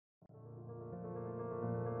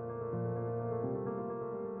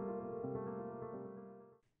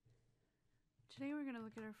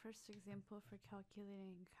look at our first example for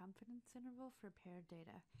calculating confidence interval for paired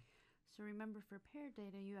data. So remember, for paired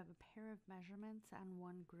data, you have a pair of measurements on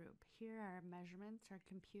one group. Here our measurements are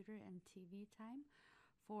computer and TV time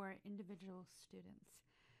for individual students.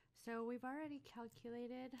 So we've already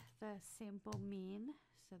calculated the sample mean.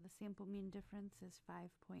 So the sample mean difference is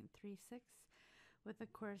 5.36 with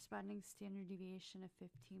a corresponding standard deviation of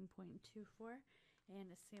 15.24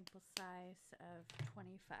 and a sample size of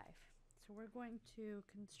 25. So we're going to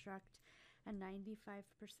construct a 95%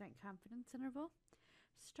 confidence interval.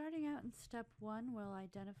 Starting out in step 1, we'll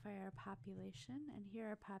identify our population, and here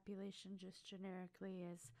our population just generically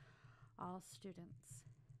is all students.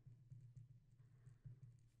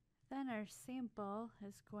 Then our sample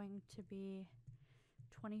is going to be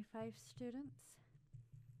 25 students.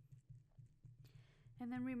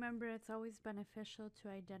 And then remember, it's always beneficial to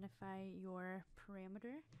identify your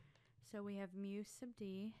parameter. So we have mu sub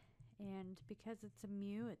d, and because it's a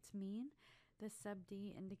mu, it's mean. The sub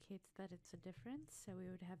d indicates that it's a difference, so we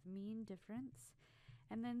would have mean difference.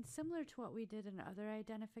 And then similar to what we did in other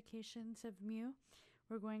identifications of mu,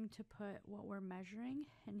 we're going to put what we're measuring,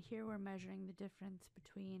 and here we're measuring the difference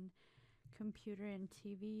between computer and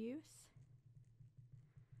TV use.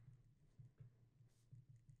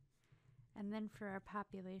 And then for our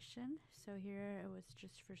population, so here it was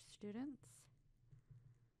just for students.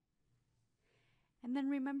 And then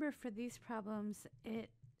remember, for these problems, it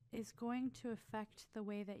is going to affect the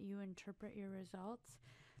way that you interpret your results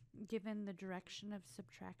given the direction of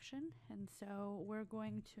subtraction. And so we're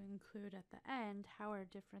going to include at the end how our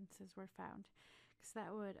differences were found, because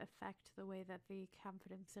that would affect the way that the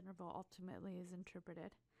confidence interval ultimately is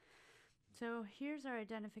interpreted. So here's our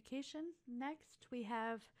identification. Next, we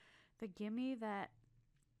have the gimme that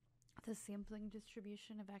the sampling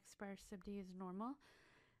distribution of x bar sub d is normal.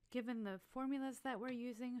 Given the formulas that we're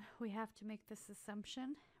using, we have to make this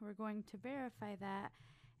assumption. We're going to verify that,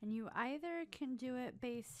 and you either can do it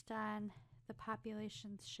based on the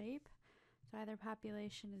population's shape, so either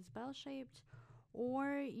population is bell-shaped,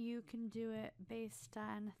 or you can do it based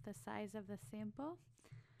on the size of the sample.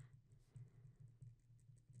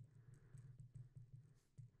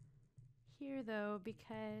 Here though,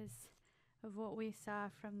 because of what we saw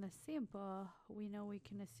from the sample, we know we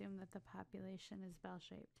can assume that the population is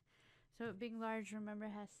bell-shaped. So it being large, remember,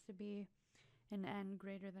 has to be an n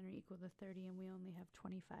greater than or equal to 30, and we only have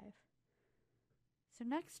 25. So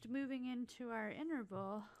next, moving into our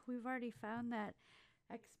interval, we've already found that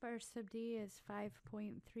x bar sub d is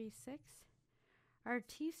 5.36. Our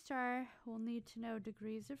t star will need to know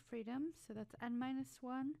degrees of freedom, so that's n minus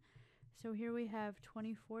 1. So here we have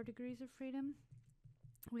 24 degrees of freedom.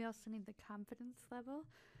 We also need the confidence level,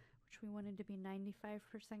 which we wanted to be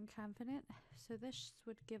 95% confident. So this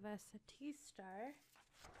would give us a t star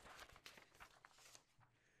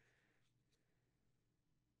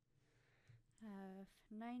of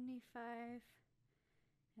 95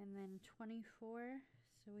 and then 24.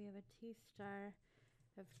 So we have a t star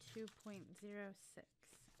of 2.06.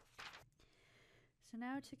 So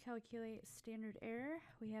now to calculate standard error,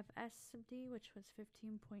 we have s sub d, which was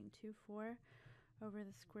 15.24 over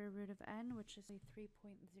the square root of n, which is a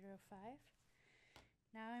 3.05.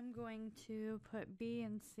 Now I'm going to put b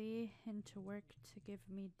and c into work to give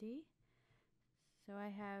me d. So I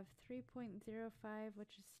have 3.05,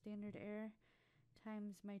 which is standard error,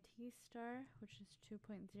 times my t star, which is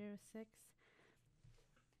 2.06.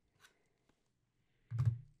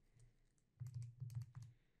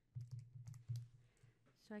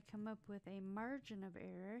 So I come up with a margin of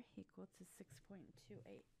error equal to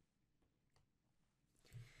 6.28.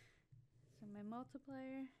 So my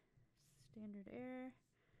multiplier, standard error,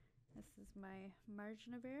 this is my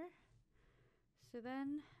margin of error. So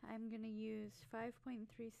then I'm going to use 5.36,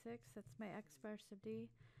 that's my x bar sub d,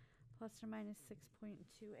 plus or minus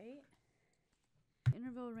 6.28.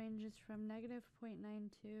 Interval ranges from negative 0.92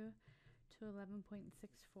 to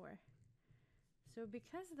 11.64. So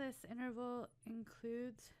because this interval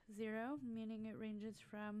includes 0, meaning it ranges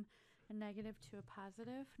from a negative to a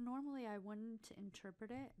positive, normally I wouldn't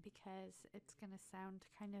interpret it because it's going to sound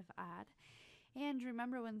kind of odd. And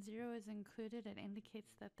remember, when 0 is included, it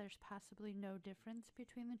indicates that there's possibly no difference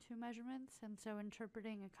between the two measurements, and so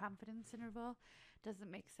interpreting a confidence interval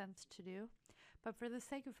doesn't make sense to do. But for the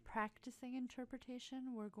sake of practicing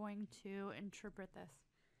interpretation, we're going to interpret this.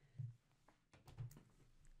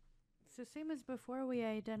 So same as before, we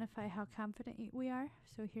identify how confident we are.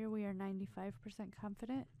 So here we are 95%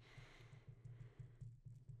 confident.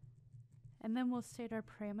 And then we'll state our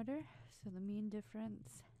parameter, so the mean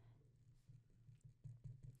difference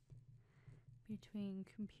between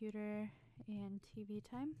computer and TV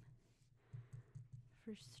time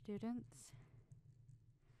for students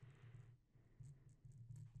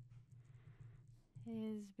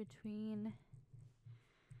is between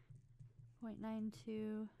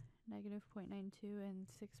 0.92, negative 0.92, and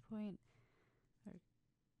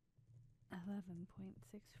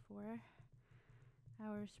 11.64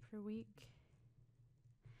 hours per week.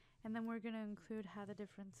 And then we're going to include how the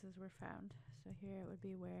differences were found. So here it would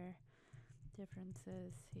be where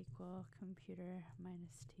differences equal computer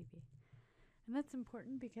minus TV. And that's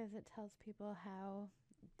important because it tells people how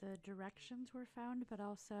the directions were found, but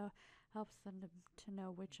also helps them to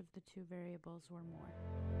know which of the two variables were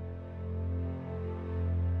more.